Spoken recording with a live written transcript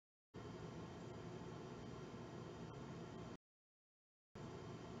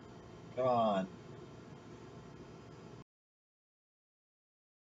Come on.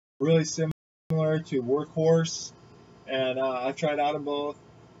 Really similar to Workhorse, and I've tried out them both.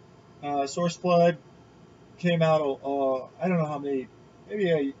 SourceFlood came out, I don't know how many,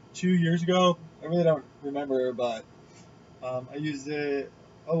 maybe 2 years ago. I really don't remember, but I used it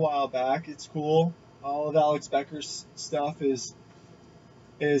a while back. It's cool. All of Alex Becker's stuff is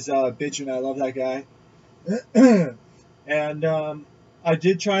bitchin'. I love that guy. And I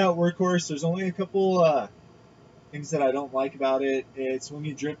did try out Workhorse. There's only a couple things that I don't like about it. It's when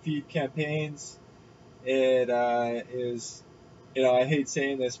you drip feed campaigns. It is, I hate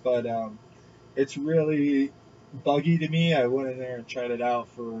saying this, but it's really buggy to me. I went in there and tried it out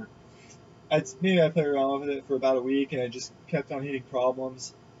for, maybe I played around with it for about a week, and I just kept on hitting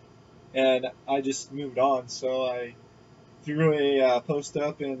problems, and I just moved on. So I threw a post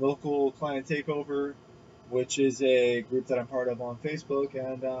up in local client takeover, which is a group that I'm part of on Facebook,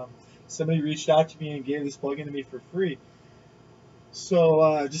 and somebody reached out to me and gave this plugin to me for free.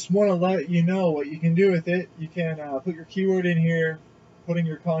 So just want to let you know what you can do with it. You can put your keyword in here, put in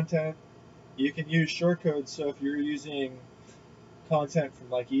your content. You can use shortcodes. So if you're using content from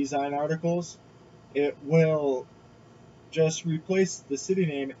like eZine articles, it will just replace the city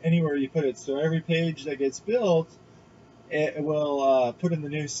name anywhere you put it. So every page that gets built, it will put in the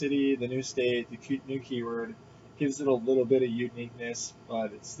new city, the new state, the new keyword. Gives it a little bit of uniqueness,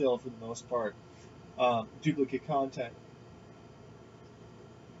 but it's still, for the most part, duplicate content.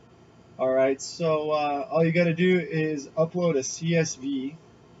 Alright, so all you got to do is upload a CSV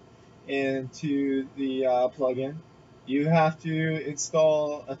into the plugin. You have to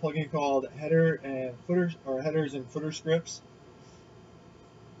install a plugin called headers and footer scripts,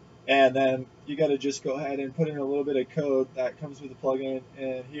 and then you got to just go ahead and put in a little bit of code that comes with the plugin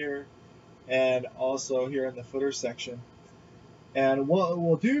in here, and also here in the footer section. And what it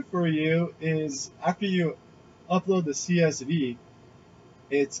will do for you is, after you upload the CSV,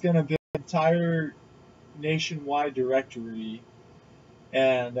 it's going to build an entire nationwide directory.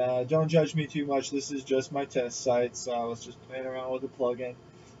 And don't judge me too much. This is just my test site, so I was just playing around with the plugin.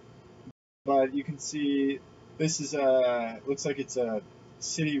 But you can see this is looks like it's a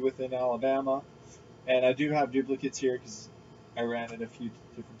city within Alabama, and I do have duplicates here because I ran it a few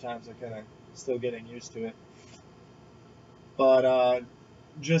different times. I'm kind of still getting used to it. But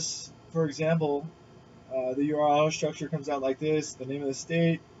just for example, the URL structure comes out like this: the name of the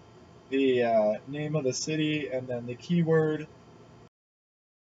state, the name of the city, and then the keyword.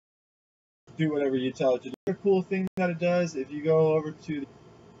 Do whatever you tell it to do. The cool thing that it does, if you go over to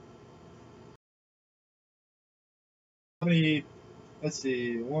how many, let's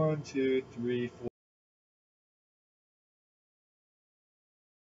see, 1, 2, 3, 4.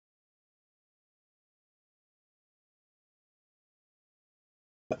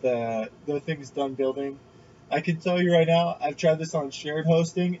 The thing's done building. I can tell you right now, I've tried this on shared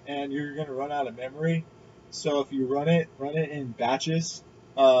hosting, and you're going to run out of memory. So if you run it in batches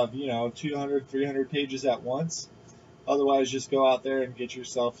of 200, 300 pages at once. Otherwise, just go out there and get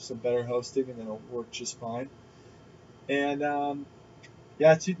yourself some better hosting, and then it'll work just fine. And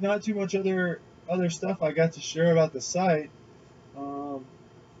yeah, not too much other stuff I got to share about the site.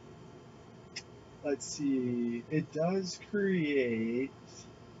 Let's see. It does create.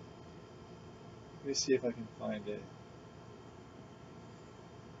 Let me see if I can find it.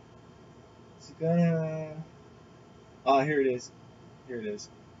 It's gonna. Ah, here it is. Here it is.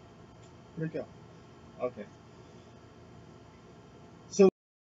 Where'd it go? Okay. So,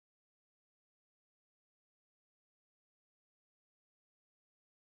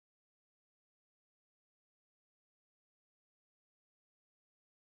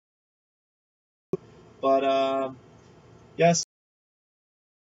 but yes.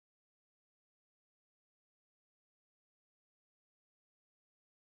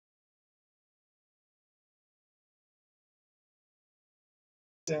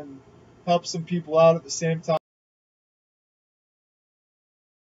 And help some people out at the same time.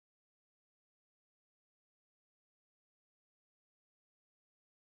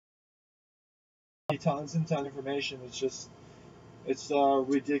 Tons and tons of information. It's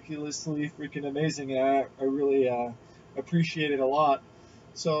ridiculously freaking amazing, and I really appreciate it a lot.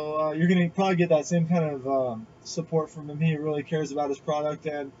 So you're gonna probably get that same kind of support from him. He really cares about his product,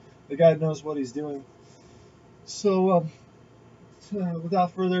 and the guy knows what he's doing. So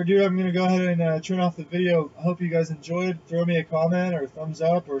without further ado, I'm gonna go ahead and turn off the video. I hope you guys enjoyed. Throw me a comment or a thumbs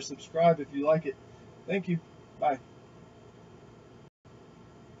up or subscribe if you like it. Thank you. Bye.